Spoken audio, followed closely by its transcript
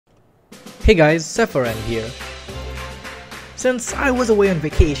Hey guys, Sephiroth here. Since I was away on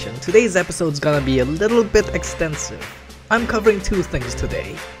vacation, today's episode's gonna be a little bit extensive. I'm covering two things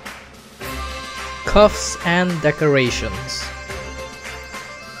today: cuffs and decorations.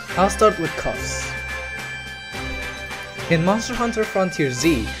 I'll start with cuffs. In Monster Hunter Frontier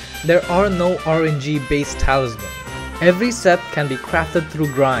Z, there are no RNG based talismans. Every set can be crafted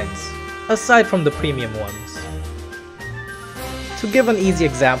through grinds, aside from the premium ones. To give an easy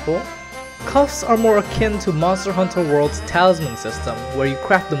example, cuffs are more akin to Monster Hunter World's talisman system, where you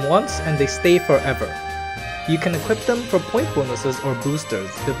craft them once and they stay forever. You can equip them for point bonuses or boosters,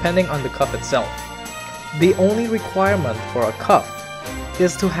 depending on the cuff itself. The only requirement for a cuff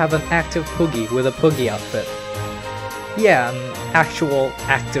is to have an active Poogie with a Poogie outfit. Yeah, an actual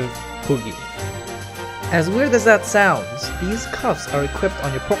active Poogie. As weird as that sounds, these cuffs are equipped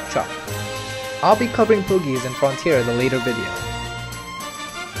on your pork chop. I'll be covering Poogies in Frontier in a later video.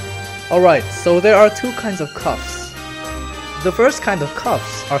 Alright, so there are two kinds of cuffs. The first kind of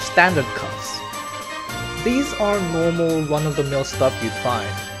cuffs are standard cuffs. These are normal run-of-the-mill stuff you'd find.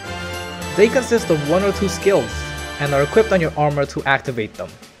 They consist of one or two skills, and are equipped on your armor to activate them.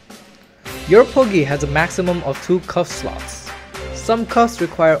 Your Poogie has a maximum of 2 cuff slots. Some cuffs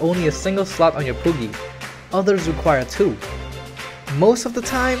require only a single slot on your Poogie, others require 2. Most of the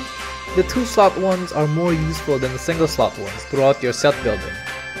time, the 2-slot ones are more useful than the single-slot ones throughout your set building.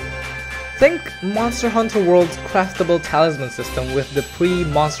 Think Monster Hunter World's craftable talisman system with the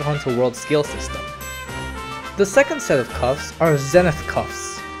pre-Monster Hunter World skill system. The second set of cuffs are Zenith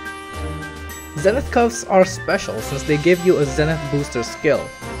cuffs. Zenith cuffs are special since they give you a Zenith booster skill.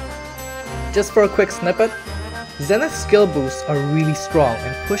 Just for a quick snippet, Zenith skill boosts are really strong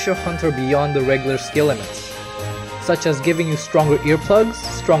and push your hunter beyond the regular skill limits, such as giving you stronger earplugs,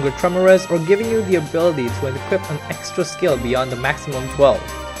 stronger tremores, or giving you the ability to equip an extra skill beyond the maximum 12.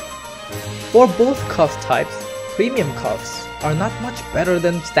 For both cuff types, premium cuffs are not much better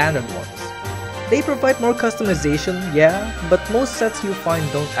than standard ones. They provide more customization, yeah, but most sets you find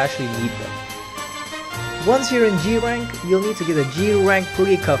don't actually need them. Once you're in G rank, you'll need to get a G rank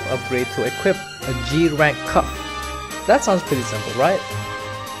Poogie cuff upgrade to equip a G rank cuff. That sounds pretty simple, right?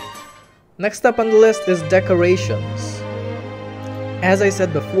 Next up on the list is decorations. As I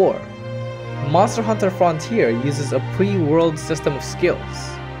said before, Monster Hunter Frontier uses a pre-world system of skills.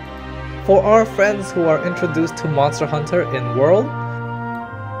 For our friends who are introduced to Monster Hunter in World,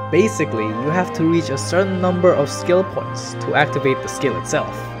 basically you have to reach a certain number of skill points to activate the skill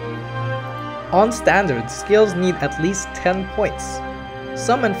itself. On standard, skills need at least 10 points.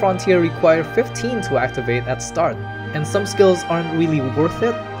 Some in Frontier require 15 to activate at start, and some skills aren't really worth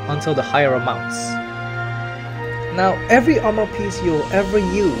it until the higher amounts. Now, every armor piece you'll ever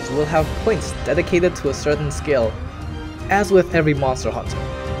use will have points dedicated to a certain skill, as with every Monster Hunter.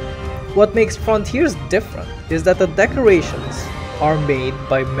 What makes Frontiers different is that the decorations are made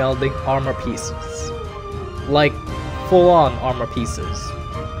by melding armor pieces. Like, full-on armor pieces.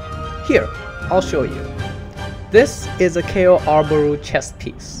 Here, I'll show you. This is a KO Arboru chest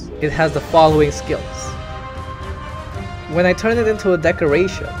piece. It has the following skills. When I turn it into a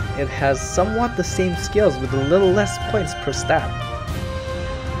decoration, it has somewhat the same skills with a little less points per stat.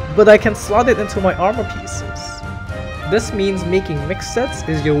 But I can slot it into my armor pieces. This means making mixed sets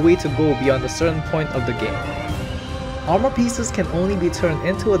is your way to go beyond a certain point of the game. Armor pieces can only be turned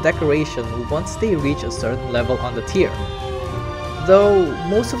into a decoration once they reach a certain level on the tier. Though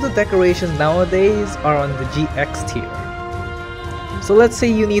most of the decorations nowadays are on the GX tier. So let's say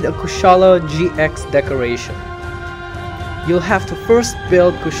you need a Kushala GX decoration. You'll have to first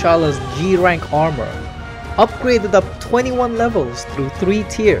build Kushala's G rank armor, upgrade it up 21 levels through 3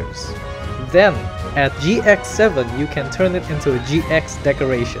 tiers. Then, at GX7 you can turn it into a GX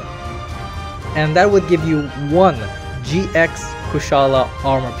decoration. And that would give you one GX Kushala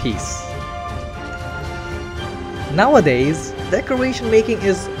armor piece. Nowadays, decoration making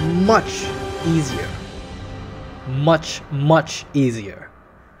is much easier. Much easier.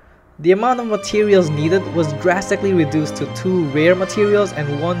 The amount of materials needed was drastically reduced to 2 rare materials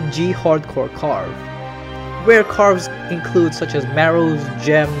and 1 G hardcore carve. Rare carves include such as marrows,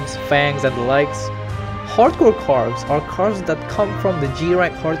 gems, fangs, and the likes. Hardcore carves are carves that come from the G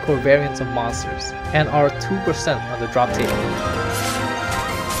rank hardcore variants of monsters and are 2% on the drop table.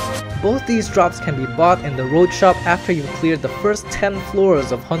 Both these drops can be bought in the road shop after you've cleared the first 10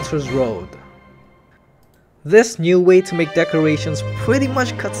 floors of Hunter's Road. This new way to make decorations pretty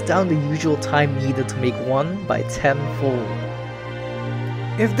much cuts down the usual time needed to make one by 10-fold.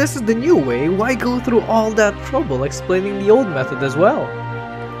 If this is the new way, why go through all that trouble explaining the old method as well?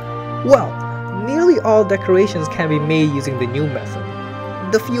 Well, nearly all decorations can be made using the new method,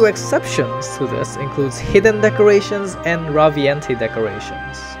 The few exceptions to this includes hidden decorations and Raviente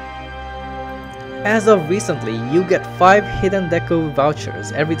decorations. As of recently, you get 5 hidden deco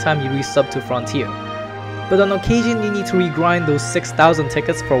vouchers every time you resub to Frontier, but on occasion you need to regrind those 6,000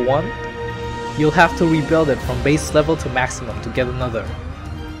 tickets for one. You'll have to rebuild it from base level to maximum to get another.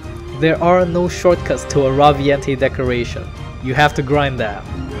 There are no shortcuts to a Raviente decoration, you have to grind that.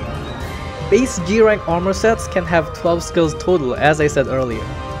 Base G-Rank armor sets can have 12 skills total, as I said earlier.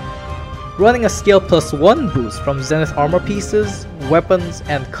 Running a skill +1 boost from Zenith armor pieces, weapons,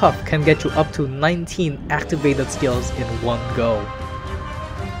 and Cuff can get you up to 19 activated skills in one go.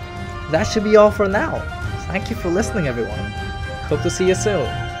 That should be all for now. Thank you for listening everyone. Hope to see you soon.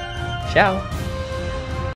 Ciao!